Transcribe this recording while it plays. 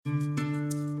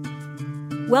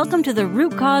Welcome to the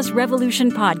Root Cause Revolution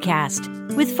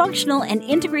podcast with functional and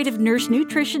integrative nurse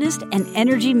nutritionist and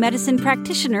energy medicine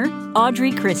practitioner,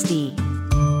 Audrey Christie.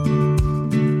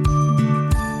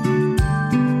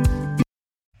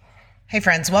 Hey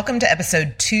friends, welcome to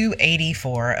episode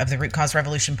 284 of the Root Cause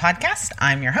Revolution podcast.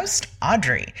 I'm your host,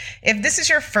 Audrey. If this is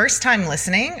your first time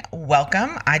listening,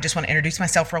 welcome. I just want to introduce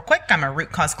myself real quick. I'm a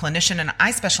root cause clinician and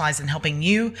I specialize in helping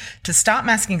you to stop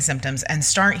masking symptoms and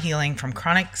start healing from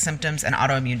chronic symptoms and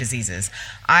autoimmune diseases.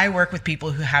 I work with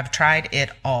people who have tried it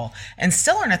all and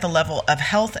still aren't at the level of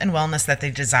health and wellness that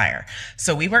they desire.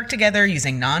 So we work together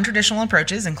using non-traditional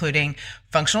approaches, including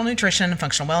functional nutrition,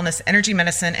 functional wellness, energy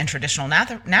medicine, and traditional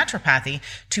naturopathy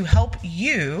to help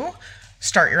you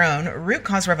start your own root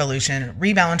cause revolution,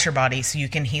 rebalance your body so you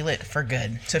can heal it for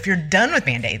good. So if you're done with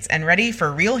Band-Aids and ready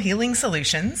for real healing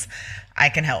solutions, I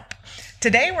can help.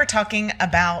 Today, we're talking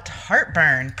about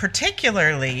heartburn.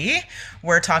 Particularly,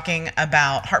 we're talking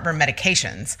about heartburn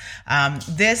medications.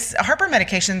 Heartburn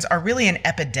medications are really an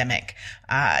epidemic.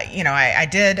 I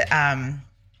did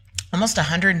almost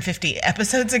 150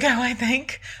 episodes ago, I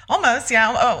think. Almost,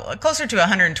 yeah. Oh, closer to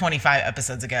 125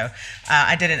 episodes ago.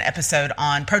 I did an episode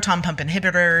on proton pump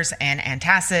inhibitors and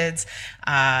antacids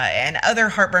and other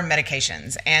heartburn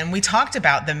medications. And we talked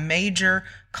about the major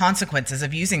consequences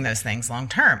of using those things long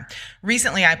term.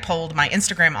 Recently, I polled my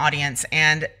Instagram audience,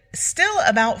 and still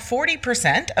about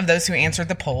 40% of those who answered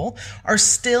the poll are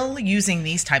still using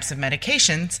these types of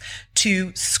medications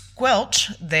to squelch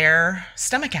their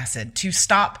stomach acid, to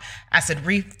stop acid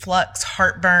reflux,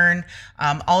 heartburn,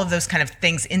 all of those kind of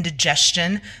things,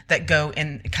 indigestion that go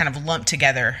in kind of lumped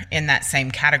together in that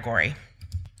same category.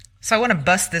 So I want to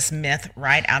bust this myth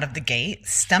right out of the gate.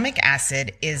 Stomach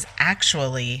acid is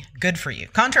actually good for you.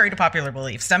 Contrary to popular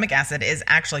belief, stomach acid is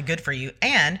actually good for you.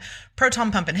 And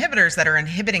proton pump inhibitors that are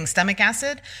inhibiting stomach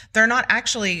acid, they're not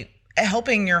actually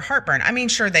helping your heartburn. I mean,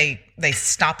 sure, they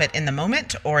stop it in the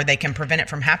moment or they can prevent it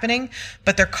from happening,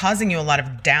 but they're causing you a lot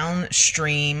of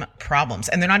downstream problems.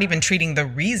 And they're not even treating the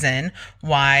reason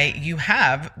why you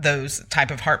have those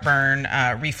type of heartburn,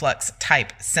 reflux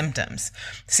type symptoms.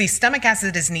 See, stomach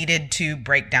acid is needed to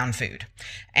break down food.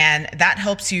 And that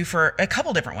helps you for a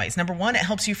couple different ways. Number one, it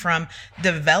helps you from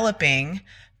developing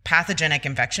pathogenic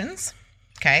infections.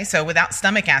 Okay, so without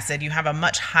stomach acid, you have a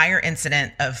much higher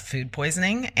incident of food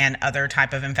poisoning and other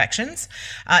type of infections.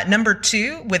 Number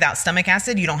two, without stomach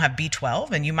acid, you don't have B12,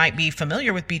 and you might be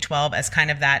familiar with B12 as kind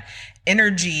of that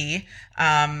energy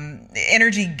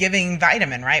giving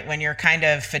vitamin, right? When you're kind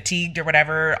of fatigued or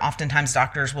whatever, oftentimes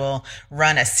doctors will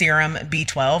run a serum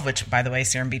B12, which, by the way,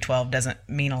 serum B12 doesn't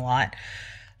mean a lot.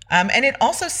 And it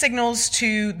also signals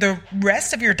to the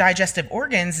rest of your digestive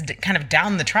organs kind of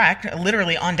down the track,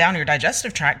 literally on down your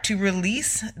digestive tract, to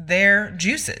release their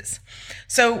juices.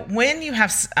 So when you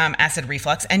have acid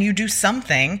reflux and you do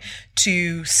something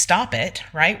to stop it,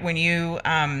 right? When you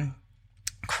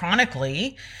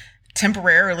chronically,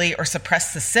 temporarily, or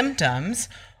suppress the symptoms,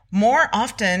 more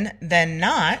often than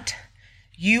not,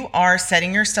 you are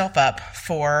setting yourself up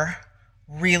for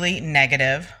really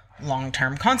negative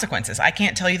long-term consequences. I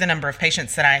can't tell you the number of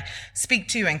patients that I speak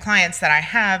to and clients that I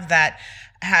have that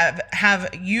have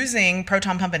using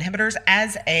proton pump inhibitors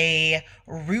as a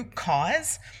root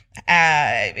cause,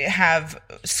 have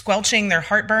squelching their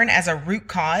heartburn as a root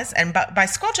cause. And by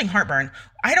squelching heartburn,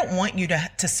 I don't want you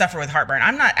to suffer with heartburn.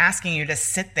 I'm not asking you to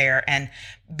sit there and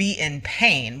be in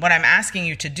pain. What I'm asking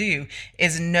you to do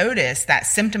is notice that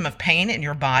symptom of pain in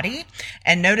your body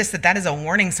and notice that that is a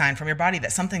warning sign from your body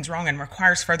that something's wrong and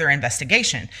requires further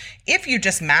investigation. If you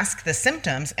just mask the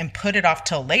symptoms and put it off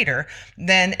till later,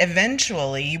 then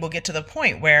eventually you will get to the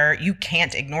point where you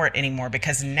can't ignore it anymore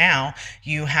because now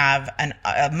you have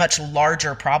a much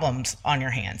larger problems on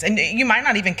your hands. And you might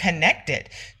not even connect it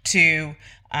to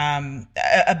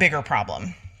a bigger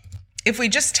problem. If we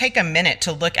just take a minute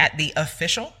to look at the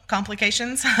official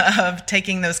complications of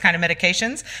taking those kind of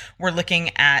medications, we're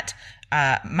looking at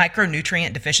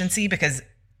micronutrient deficiency, because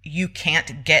you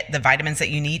can't get the vitamins that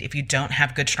you need if you don't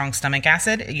have good, strong stomach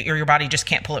acid, or your body just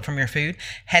can't pull it from your food.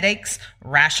 Headaches,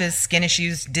 rashes, skin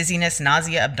issues, dizziness,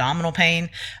 nausea, abdominal pain,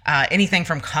 anything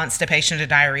from constipation to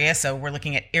diarrhea. So we're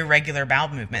looking at irregular bowel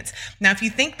movements. Now, if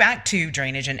you think back to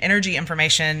drainage and energy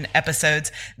information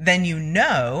episodes, then you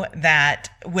know that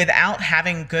without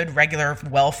having good, regular,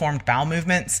 well-formed bowel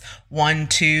movements 1,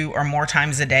 2, or more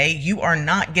times a day, you are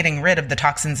not getting rid of the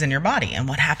toxins in your body. And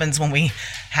what happens when we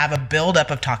have a buildup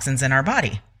of toxins in our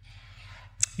body?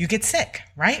 You get sick,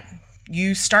 right?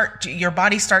 your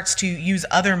body starts to use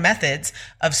other methods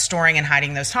of storing and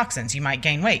hiding those toxins. You might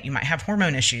gain weight. You might have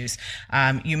hormone issues.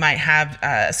 You might have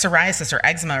psoriasis or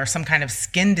eczema or some kind of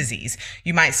skin disease.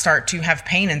 You might start to have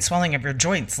pain and swelling of your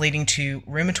joints, leading to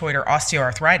rheumatoid or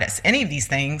osteoarthritis. Any of these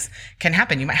things can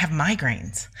happen. You might have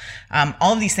migraines.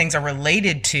 All of these things are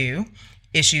related to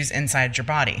issues inside your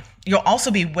body. You'll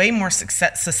also be way more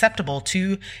susceptible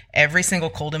to every single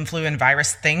cold and flu and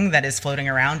virus thing that is floating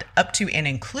around, up to and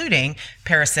including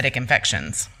parasitic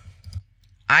infections.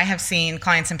 I have seen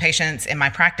clients and patients in my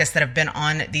practice that have been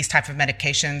on these type of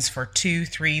medications for 2,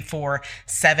 3, 4,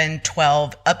 7,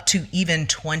 12, up to even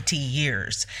 20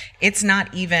 years. It's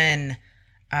not even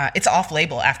it's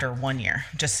off-label after 1 year.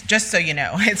 Just so you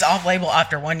know, it's off-label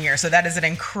after 1 year. So that is an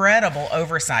incredible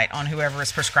oversight on whoever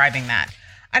is prescribing that.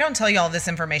 I don't tell you all this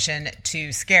information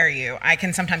to scare you. I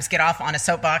can sometimes get off on a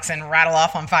soapbox and rattle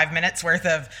off on 5 minutes worth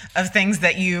of things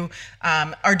that you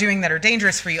are doing that are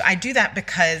dangerous for you. I do that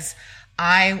because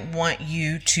I want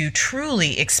you to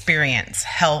truly experience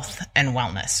health and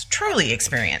wellness. Truly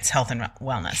experience health and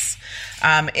wellness.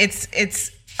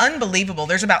 It's unbelievable.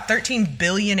 There's about $13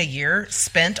 billion a year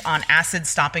spent on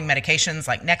acid-stopping medications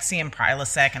like Nexium,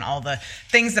 Prilosec, and all the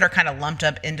things that are kind of lumped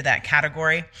up into that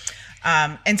category.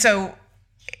 And so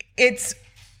it's,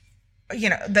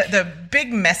 the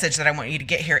big message that I want you to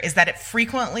get here is that it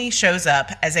frequently shows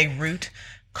up as a root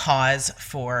cause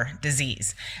for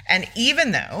disease. And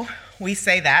even though we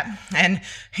say that, and,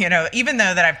 even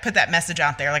though that I've put that message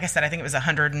out there, like I said, I think it was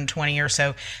 120 or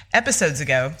so episodes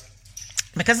ago,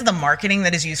 because of the marketing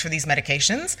that is used for these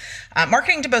medications,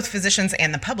 marketing to both physicians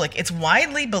and the public, it's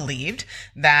widely believed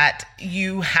that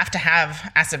you have to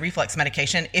have acid reflux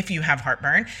medication if you have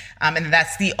heartburn, and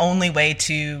that's the only way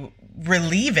to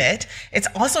relieve it. It's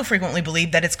also frequently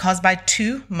believed that it's caused by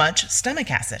too much stomach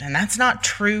acid, and that's not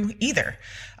true either.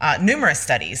 Numerous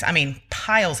studies,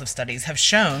 piles of studies, have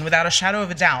shown without a shadow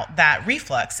of a doubt that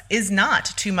reflux is not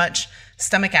too much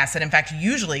stomach acid. In fact,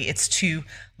 usually it's too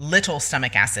little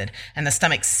stomach acid, and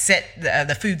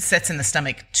the food sits in the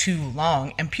stomach too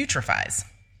long and putrefies,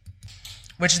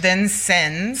 which then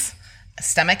sends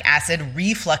stomach acid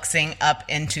refluxing up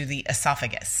into the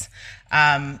esophagus.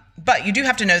 But you do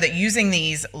have to know that using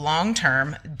these long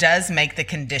term does make the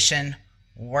condition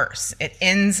worse. It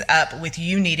ends up with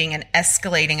you needing an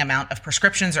escalating amount of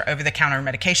prescriptions or over-the-counter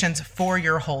medications for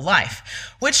your whole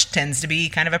life, which tends to be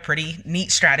kind of a pretty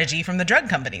neat strategy from the drug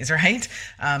companies, right?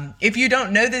 If you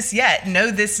don't know this yet, know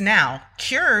this now.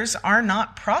 Cures are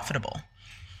not profitable.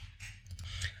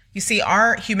 You see,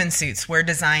 our human suits were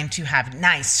designed to have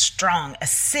nice, strong,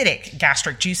 acidic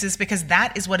gastric juices because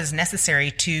that is what is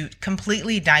necessary to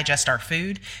completely digest our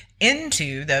food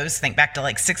into those, think back to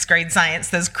like 6th grade science,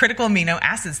 those critical amino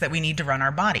acids that we need to run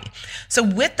our body. So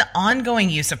with the ongoing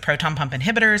use of proton pump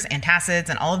inhibitors, antacids,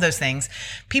 and all of those things,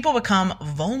 people become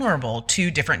vulnerable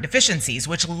to different deficiencies,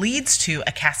 which leads to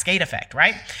a cascade effect,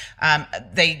 right?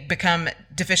 They become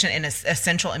deficient in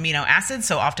essential amino acids.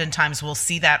 So oftentimes we'll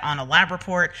see that on a lab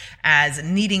report as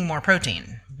needing more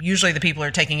protein. Usually the people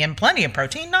are taking in plenty of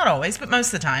protein, not always, but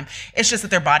most of the time. It's just that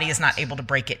their body is not able to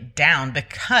break it down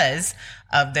because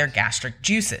of their gastric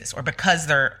juices or because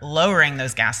they're lowering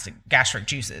those gastric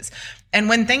juices. And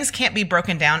when things can't be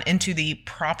broken down into the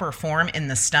proper form in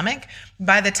the stomach,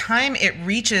 by the time it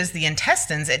reaches the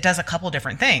intestines, it does a couple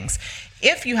different things.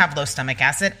 If you have low stomach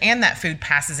acid and that food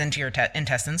passes into your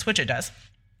intestines, which it does,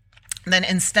 then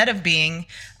instead of being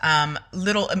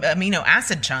little amino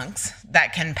acid chunks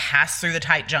that can pass through the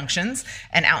tight junctions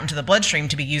and out into the bloodstream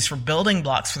to be used for building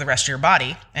blocks for the rest of your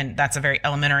body, and that's a very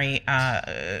elementary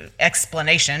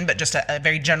explanation, but just a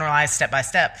very generalized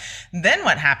step-by-step, then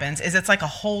what happens is it's like a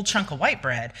whole chunk of white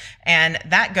bread, and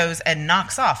that goes and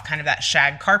knocks off kind of that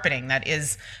shag carpeting that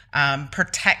is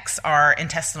protects our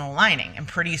intestinal lining. And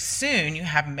pretty soon you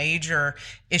have major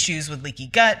issues with leaky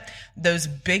gut. Those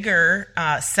bigger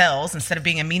cells, instead of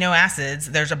being amino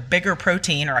acids, there's a bigger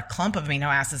protein or a clump of amino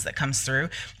acids that comes through.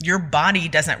 Your body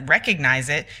doesn't recognize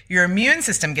it. Your immune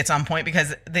system gets on point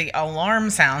because the alarm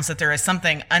sounds that there is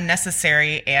something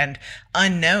unnecessary and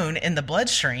unknown in the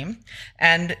bloodstream.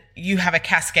 And you have a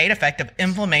cascade effect of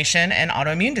inflammation and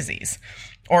autoimmune disease,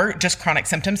 or just chronic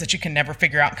symptoms that you can never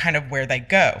figure out kind of where they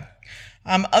go.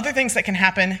 Other things that can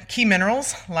happen, key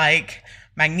minerals like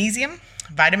magnesium,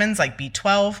 vitamins like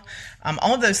B12,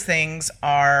 all of those things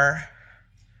are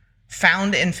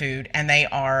found in food, and they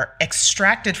are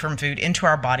extracted from food into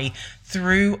our body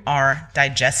through our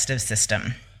digestive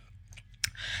system.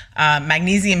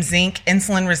 Magnesium, zinc,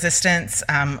 insulin resistance,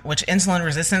 which insulin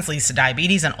resistance leads to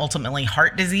diabetes and ultimately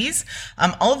heart disease.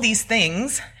 All of these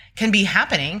things can be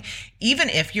happening even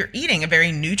if you're eating a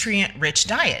very nutrient-rich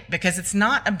diet, because it's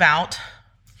not about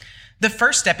the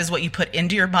first step is what you put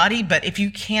into your body, but if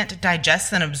you can't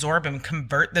digest and absorb and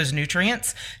convert those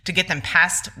nutrients to get them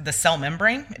past the cell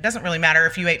membrane, it doesn't really matter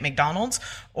if you ate McDonald's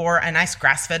or a nice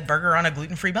grass-fed burger on a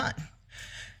gluten-free bun.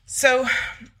 So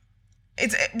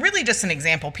it's really just an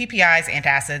example. PPIs,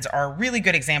 antacids are really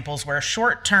good examples where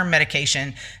short-term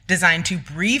medication designed to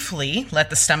briefly let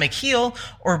the stomach heal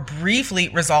or briefly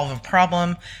resolve a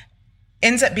problem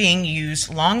ends up being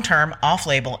used long-term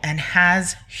off-label and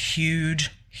has huge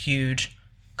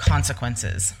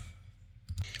consequences.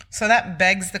 So that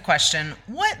begs the question,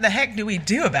 what the heck do we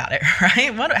do about it,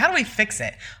 right? How do we fix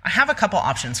it? I have a couple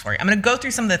options for you. I'm going to go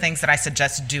through some of the things that I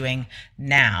suggest doing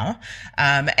now,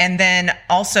 and then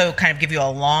also kind of give you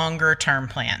a longer term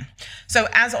plan. So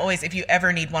as always, if you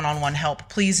ever need one-on-one help,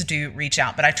 please do reach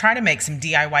out. But I try to make some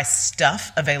DIY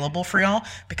stuff available for y'all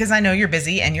because I know you're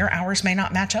busy and your hours may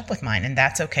not match up with mine, and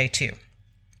that's okay too.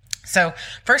 So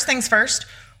first things first,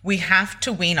 we have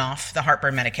to wean off the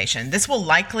heartburn medication. This will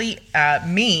likely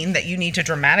mean that you need to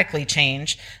dramatically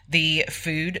change the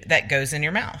food that goes in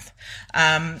your mouth.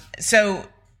 So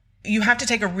you have to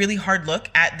take a really hard look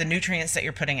at the nutrients that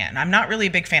you're putting in. I'm not really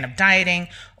a big fan of dieting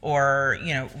or,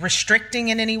 restricting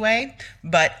in any way,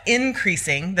 but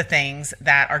increasing the things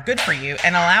that are good for you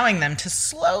and allowing them to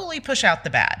slowly push out the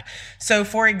bad. So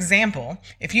for example,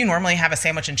 if you normally have a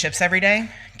sandwich and chips every day,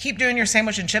 keep doing your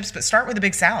sandwich and chips, but start with a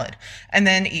big salad and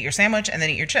then eat your sandwich and then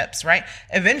eat your chips, right?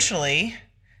 Eventually,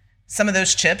 some of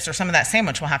those chips or some of that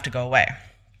sandwich will have to go away.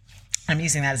 I'm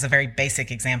using that as a very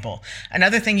basic example.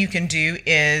 Another thing you can do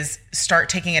is start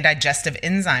taking a digestive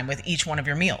enzyme with each one of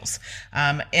your meals.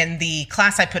 In the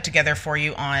class I put together for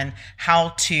you on how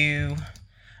to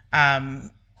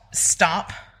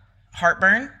stop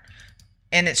heartburn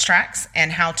in its tracks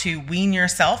and how to wean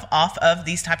yourself off of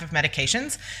these type of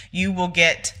medications, you will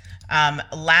get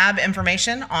lab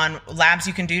information on labs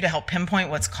you can do to help pinpoint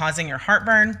what's causing your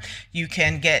heartburn. You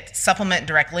can get supplement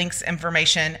direct links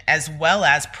information as well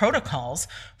as protocols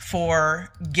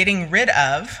for getting rid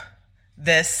of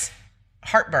this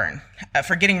heartburn,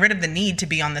 for getting rid of the need to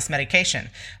be on this medication,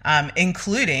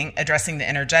 including addressing the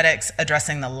energetics,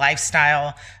 addressing the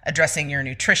lifestyle, addressing your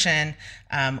nutrition,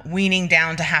 weaning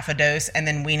down to half a dose, and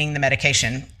then weaning the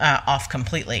medication off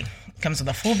completely. Comes with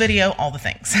a full video, all the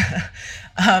things.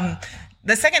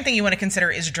 The second thing you want to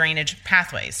consider is drainage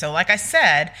pathways. So like I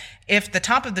said, if the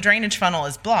top of the drainage funnel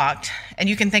is blocked, and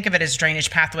you can think of it as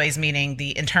drainage pathways, meaning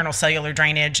the internal cellular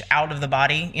drainage out of the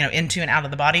body, into and out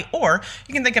of the body, or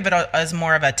you can think of it as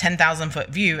more of a 10,000 foot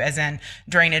view, as in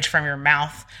drainage from your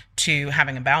mouth to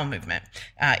having a bowel movement.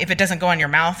 If it doesn't go in your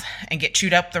mouth and get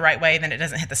chewed up the right way, then it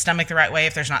doesn't hit the stomach the right way.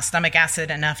 If there's not stomach acid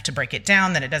enough to break it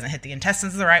down, then it doesn't hit the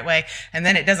intestines the right way. And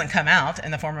then it doesn't come out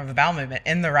in the form of a bowel movement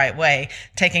in the right way,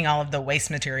 taking all of the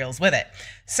waste materials with it.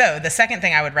 So the second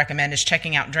thing I would recommend is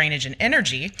checking out drainage and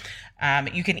energy.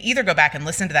 You can either go back and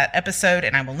listen to that episode,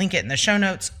 and I will link it in the show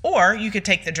notes, or you could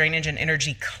take the drainage and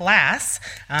energy class.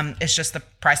 It's just the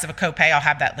price of a copay. I'll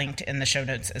have that linked in the show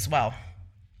notes as well.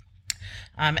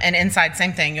 And inside,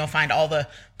 same thing, you'll find all the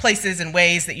places and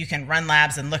ways that you can run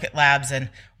labs and look at labs and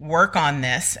work on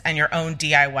this and your own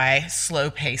DIY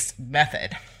slow-paced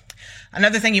method.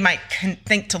 Another thing you might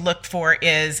think to look for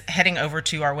is heading over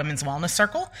to our Women's Wellness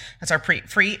Circle. That's our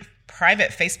free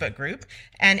private Facebook group.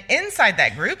 And inside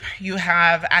that group, you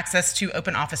have access to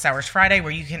Open Office Hours Friday,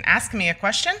 where you can ask me a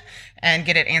question and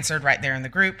get it answered right there in the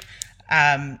group.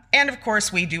 And of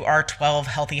course, we do our 12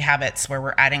 healthy habits, where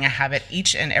we're adding a habit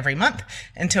each and every month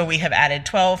until we have added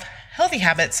 12 healthy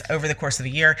habits over the course of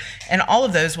the year. And all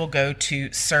of those will go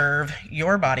to serve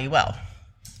your body well.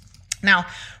 Now,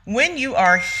 when you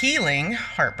are healing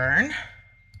heartburn,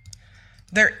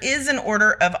 there is an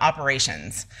order of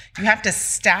operations. You have to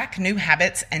stack new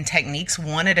habits and techniques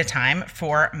one at a time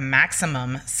for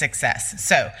maximum success.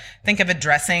 So think of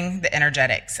addressing the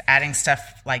energetics, adding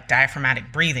stuff like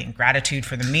diaphragmatic breathing, gratitude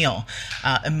for the meal,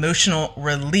 emotional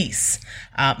release,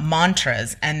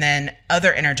 mantras, and then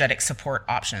other energetic support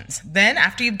options. Then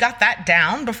after you've got that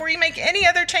down, before you make any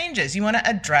other changes, you want to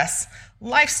address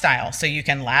lifestyle. So you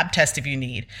can lab test if you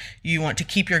need. You want to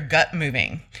keep your gut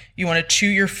moving. You want to chew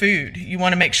your food. You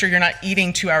want to make sure you're not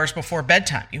eating 2 hours before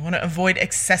bedtime. You want to avoid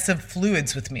excessive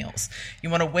fluids with meals.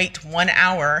 You want to wait 1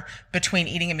 hour between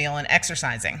eating a meal and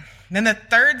exercising. Then the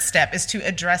third step is to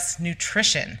address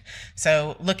nutrition.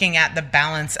 So looking at the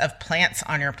balance of plants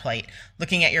on your plate,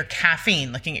 looking at your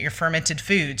caffeine, looking at your fermented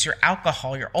foods, your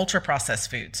alcohol, your ultra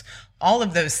processed foods, all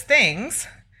of those things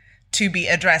to be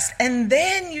addressed. And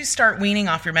then you start weaning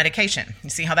off your medication. You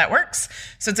see how that works?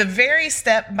 So it's a very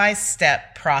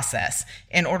step-by-step process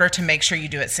in order to make sure you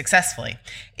do it successfully.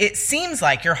 It seems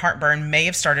like your heartburn may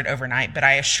have started overnight, but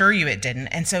I assure you it didn't.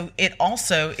 And so it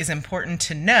also is important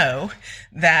to know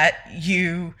that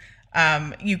you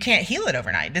can't heal it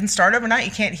overnight. It didn't start overnight.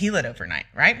 You can't heal it overnight,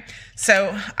 right?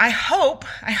 So I hope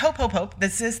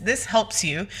this helps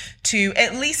you to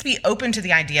at least be open to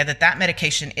the idea that that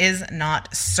medication is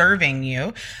not serving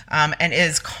you and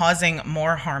is causing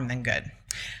more harm than good.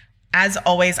 As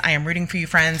always, I am rooting for you,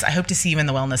 friends. I hope to see you in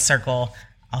the Wellness Circle.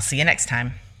 I'll see you next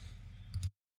time.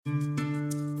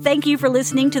 Thank you for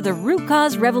listening to the Root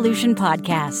Cause Revolution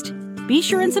podcast. Be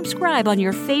sure and subscribe on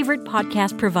your favorite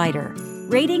podcast provider.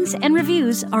 Ratings and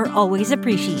reviews are always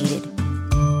appreciated.